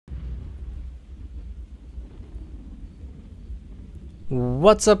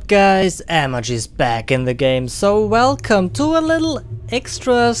What's up guys, Emoji's back in the game, so welcome to a little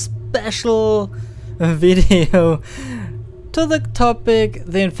extra special video to the topic,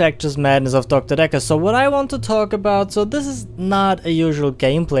 the infectious madness of Doctor Dekker. So what I want to talk about, so this is not a usual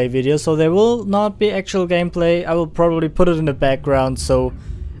gameplay video, so there will not be actual gameplay. I will probably put it in the background so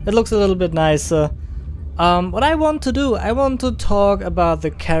it looks a little bit nicer. What I want to do, I want to talk about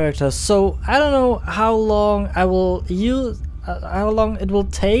the characters, so I don't know how long I will use, how long it will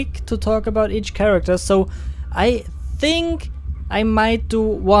take to talk about each character, so I think I might do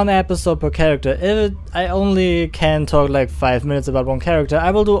one episode per character. If I only can talk like 5 minutes about one character,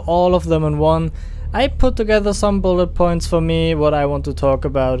 I will do all of them in one. I put together some bullet points for me, what I want to talk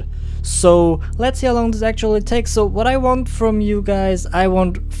about. So let's see how long this actually takes. So what I want from you guys, I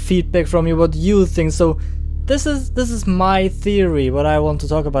want feedback from you, what you think. So this is my theory, what I want to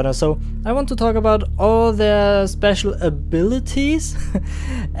talk about. So I want to talk about all their special abilities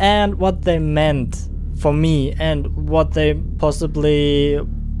and what they meant for me and what possibly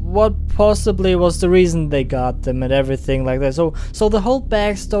was the reason they got them and everything like that. So the whole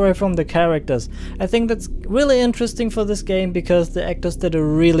backstory from the characters, I think that's really interesting for this game because the actors did a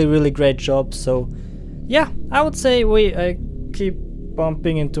really great job. So yeah, I would say I keep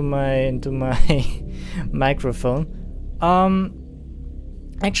bumping into my microphone.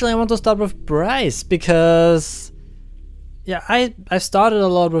 Actually I want to start with Bryce because yeah, I started a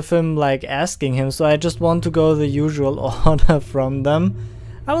lot with him, like asking him, so I just want to go the usual order from them.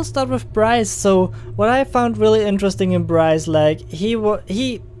 I will start with Bryce. So what I found really interesting in Bryce, like he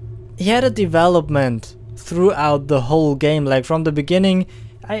had a development throughout the whole game. Like from the beginning,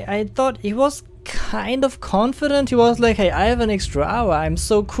 I thought he was kind of confident. He was like, hey, I have an extra hour, I'm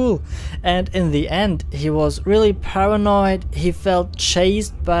so cool. And in the end, he was really paranoid. He felt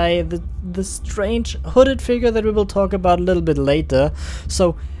chased by the strange hooded figure that we will talk about a little bit later.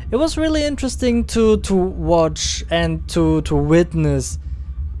 So it was really interesting to watch and to witness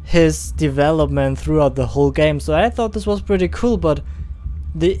his development throughout the whole game. So I thought this was pretty cool. But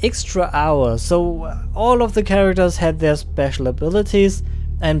the extra hour, so all of the characters had their special abilities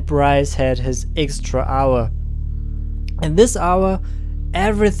and Bryce had his extra hour. In this hour,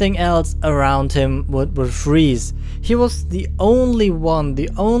 everything else around him would freeze. He was the only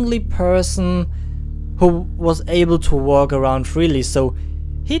person who was able to walk around freely. So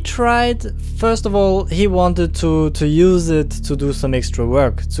he tried, first of all, he wanted to use it to do some extra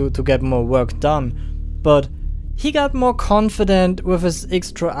work, to get more work done. But he got more confident with his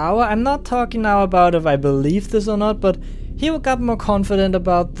extra hour. I'm not talking now about if I believe this or not, but he got more confident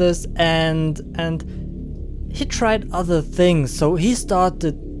about this and he tried other things. So he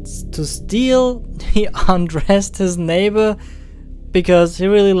started to steal. He undressed his neighbor because he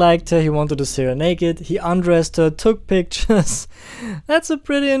really liked her. He wanted to see her naked. He undressed her, took pictures. That's a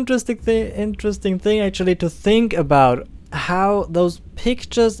pretty interesting thing actually to think about, how those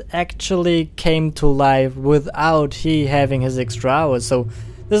pictures actually came to life without he having his extra hours. So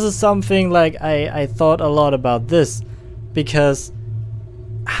this is something like I thought a lot about this, because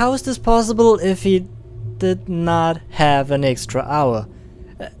how is this possible if he did not have an extra hour?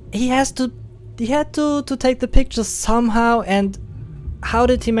 He had to take the pictures somehow, and how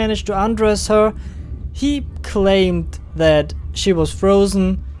did he manage to undress her? He claimed that she was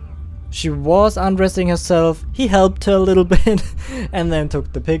frozen. She was undressing herself. He helped her a little bit and then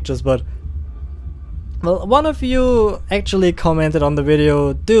took the pictures. But well, one of you actually commented on the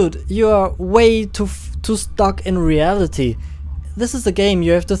video, dude, you are way too stuck in reality. This is a game.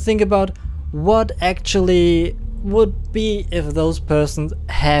 You have to think about what actually would be if those persons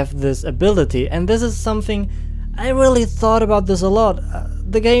have this ability. And this is something I really thought about this a lot.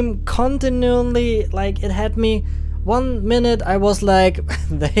 The game continually, like, it had me. 1 minute I was like,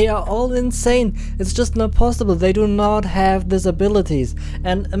 they are all insane, it's just not possible, they do not have these abilities.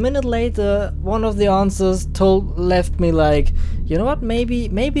 And a minute later, one of the answers left me like, you know what, maybe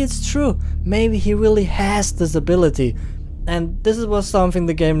it's true, maybe he really has this ability. And this was something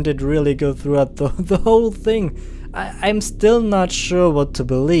the game did really good throughout the whole thing. I'm still not sure what to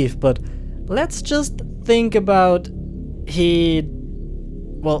believe, but let's just think about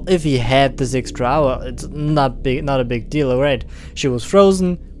well, if he had this extra hour, it's not a big deal, right? She was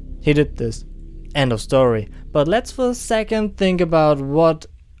frozen, he did this. End of story. But let's for a second think about what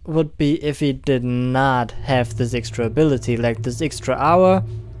would be if he did not have this extra ability, like this extra hour,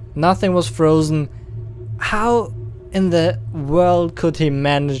 nothing was frozen. How in the world could he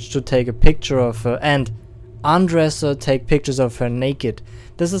manage to take a picture of her and undress her, take pictures of her naked?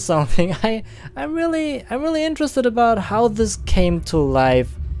 This is something I'm really interested about, how this came to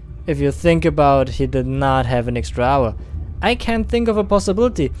life. If you think about, he did not have an extra hour. I can't think of a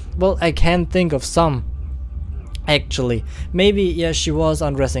possibility. Well, I can think of some. Actually, maybe, yeah, she was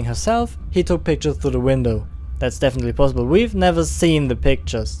undressing herself, he took pictures through the window. That's definitely possible. We've never seen the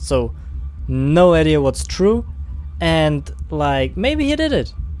pictures, so no idea what's true. And like, maybe he did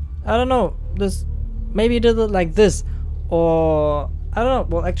it. I don't know. Maybe he did it like this, or I don't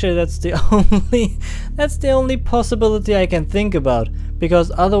know. Well, actually, that's the only possibility I can think about,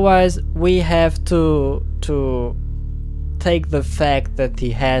 because otherwise we have to take the fact that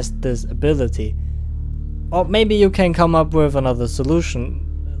he has this ability. Or maybe you can come up with another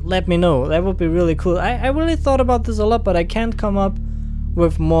solution. Let me know. That would be really cool. I really thought about this a lot, but I can't come up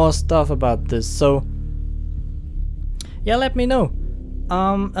with more stuff about this. So yeah, let me know.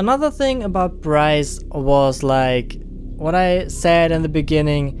 Another thing about Bryce was like what I said in the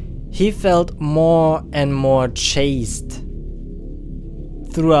beginning. He felt more and more chased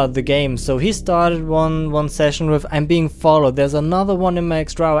throughout the game. So he started one session with, I'm being followed. There's another one in my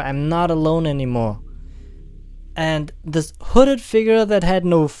extra hour. I'm not alone anymore. And this hooded figure that had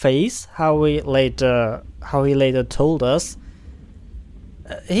no face, how he later told us,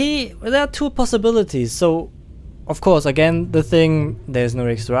 there are two possibilities. So of course, again, the thing, there's no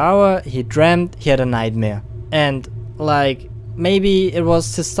extra hour, he dreamt, he had a nightmare, and like maybe it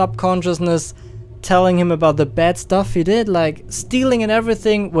was his subconsciousness telling him about the bad stuff he did, like stealing and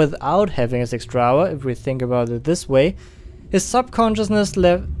everything without having his extra hour. If we think about it this way, his subconsciousness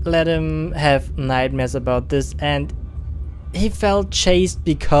let him have nightmares about this, and he felt chased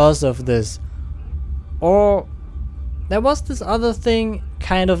because of this. Or there was this other thing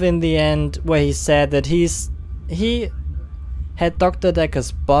kind of in the end where he said that he had Dr.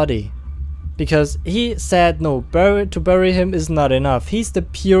 Dekker's body, because he said no, to bury him is not enough. He's the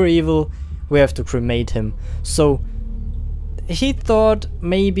pure evil, we have to cremate him. So he thought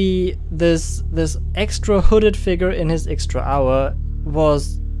maybe this extra hooded figure in his extra hour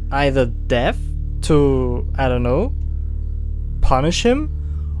was either death to, I don't know, punish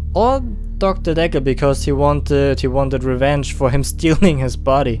him, or Dr. Dekker because he wanted revenge for him stealing his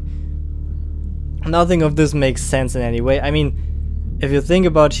body. Nothing of this makes sense in any way. I mean, if you think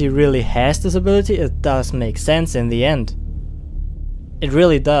about he really has this ability, it does make sense in the end. It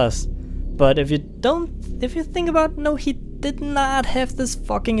really does. But if you think about, no, he did not have this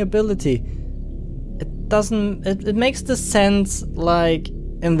fucking ability. It makes the sense like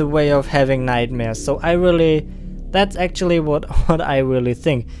in the way of having nightmares. So that's actually what I really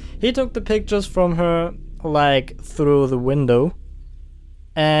think. He took the pictures from her like through the window,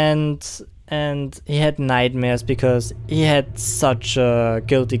 and he had nightmares because he had such a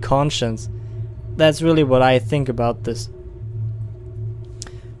guilty conscience. That's really what I think about this.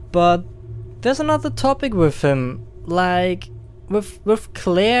 But there's another topic with him, like with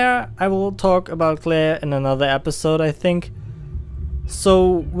Claire. I will talk about Claire in another episode, I think.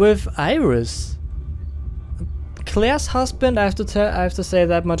 So with Iris, Claire's husband, I have to say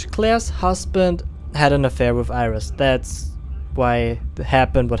that much. Claire's husband had an affair with Iris. That's why it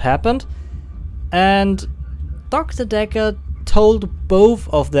happened what happened. And Dr. Dekker told both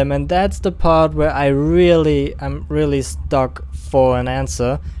of them, and that's the part where I'm really stuck for an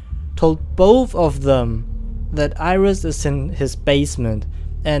answer. Told both of them that Iris is in his basement,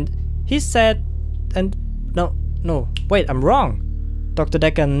 and he said, and no, wait, I'm wrong. Dr.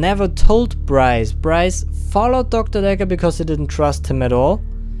 Dekker never told Bryce. Bryce followed Dr. Dekker because he didn't trust him at all,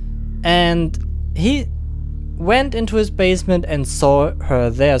 and he went into his basement and saw her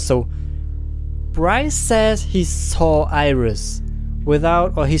there. So Bryce says he saw Iris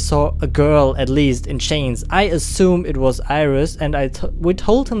or he saw a girl at least in chains. I assume it was Iris, and we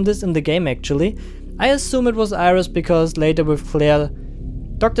told him this in the game actually. I assume it was Iris because later with Claire,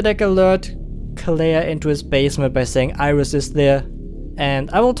 Dr. Dekker lured Claire into his basement by saying Iris is there.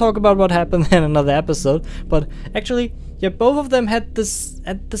 And I will talk about what happened in another episode. But actually, yeah, both of them had the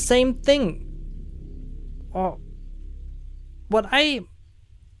same thing. Or what I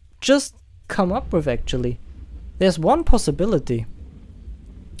just come up with actually. There's one possibility.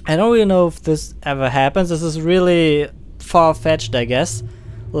 I don't really know if this ever happens. This is really far-fetched, I guess.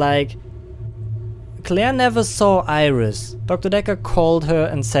 Like, Claire never saw Iris. Dr. Dekker called her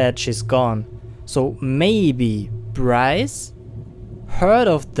and said she's gone. So maybe Bryce heard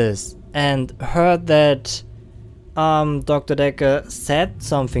of this and heard that Dr. Dekker said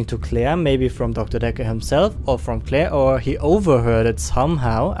something to Claire, maybe from Dr. Dekker himself or from Claire, or he overheard it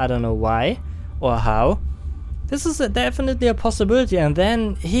somehow. I don't know why or how. This is definitely a possibility, and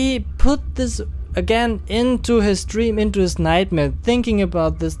then he put this again into his dream, into his nightmare, thinking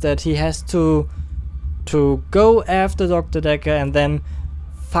about this, that he has to go after Dr. Dekker and then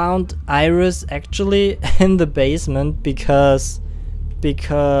found Iris actually in the basement because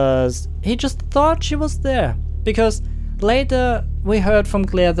he just thought she was there. Because later we heard from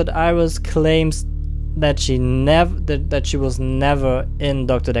Claire that Iris claims that she was never in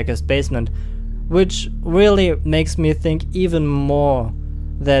Dr. Dekker's basement, which really makes me think even more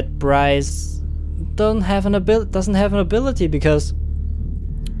that Bryce doesn't have an ability, because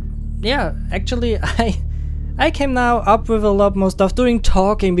yeah, actually I came now up with a lot more stuff during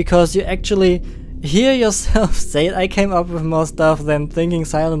talking, because you actually hear yourself say it. I came up with more stuff than thinking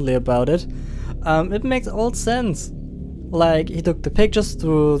silently about it. It makes all sense. Like, he took the pictures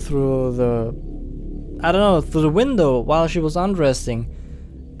through the, I don't know, through the window while she was undressing,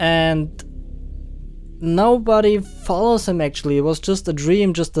 and nobody follows him actually. It was just a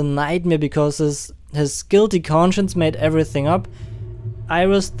dream, just a nightmare, because his guilty conscience made everything up.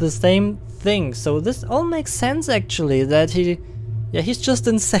 Iris, the same thing. So this all makes sense actually, that he's just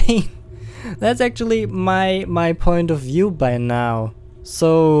insane. That's actually my point of view by now.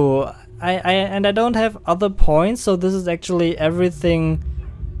 So I don't have other points, so this is actually everything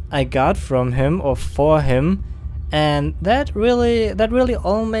I got from him or for him, and that really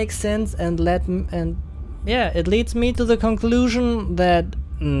all makes sense, and yeah, it leads me to the conclusion that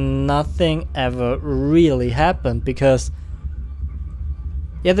nothing ever really happened, because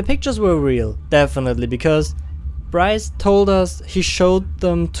yeah, the pictures were real, definitely, because Bryce told us he showed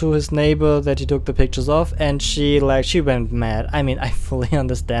them to his neighbor that he took the pictures of, and she went mad. I mean, I fully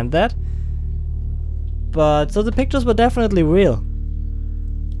understand that. But so the pictures were definitely real.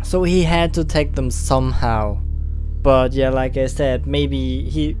 So he had to take them somehow. But yeah, like I said, maybe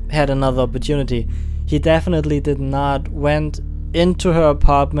he had another opportunity. He definitely did not went into her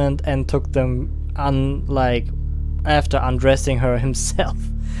apartment and took them after undressing her himself.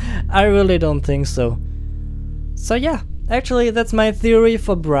 I really don't think so. So yeah, actually that's my theory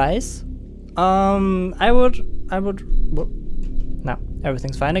for Bryce. No,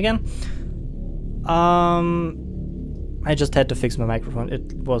 everything's fine again. I just had to fix my microphone.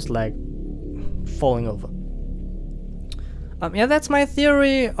 It was like falling over. Yeah, that's my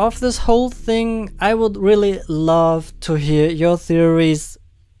theory of this whole thing. I would really love to hear your theories.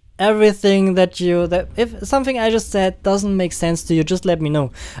 Everything that if something I just said doesn't make sense to you, just let me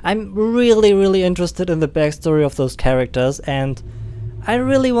know. I'm really interested in the backstory of those characters, and I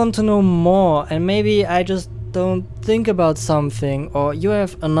really want to know more, and maybe I just don't think about something, or you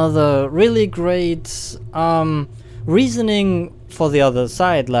have another really great reasoning for the other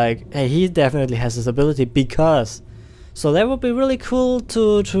side, like, hey, he definitely has this ability because. So that would be really cool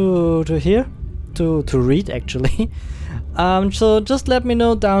to hear, to read actually. So just let me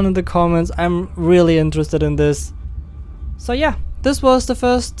know down in the comments. I'm really interested in this. So yeah, this was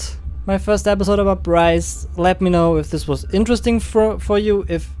my first episode about Bryce. Let me know if this was interesting for you,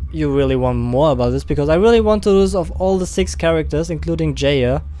 if you really want more about this, because I really want to do this of all the 6 characters, including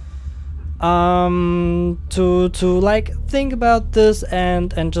Jaya. To like think about this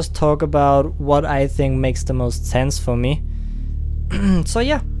and just talk about what I think makes the most sense for me. So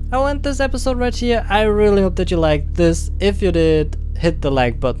yeah, I'll end this episode right here. I really hope that you liked this. If you did, hit the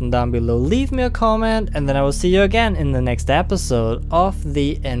like button down below, leave me a comment, and then I will see you again in the next episode of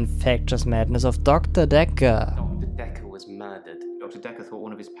the Infectious Madness of Dr. Dekker. Dr. Dekker was murdered. Dr. Dekker thought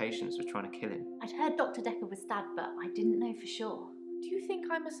one of his patients was trying to kill him. I'd heard Dr. Dekker was stabbed, but I didn't know for sure. Do you think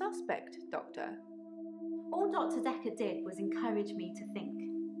I'm a suspect, Doctor? All Dr. Dekker did was encourage me to think.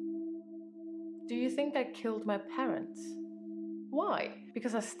 Do you think I killed my parents? Why?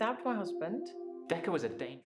 Because I stabbed my husband? Dekker was a danger.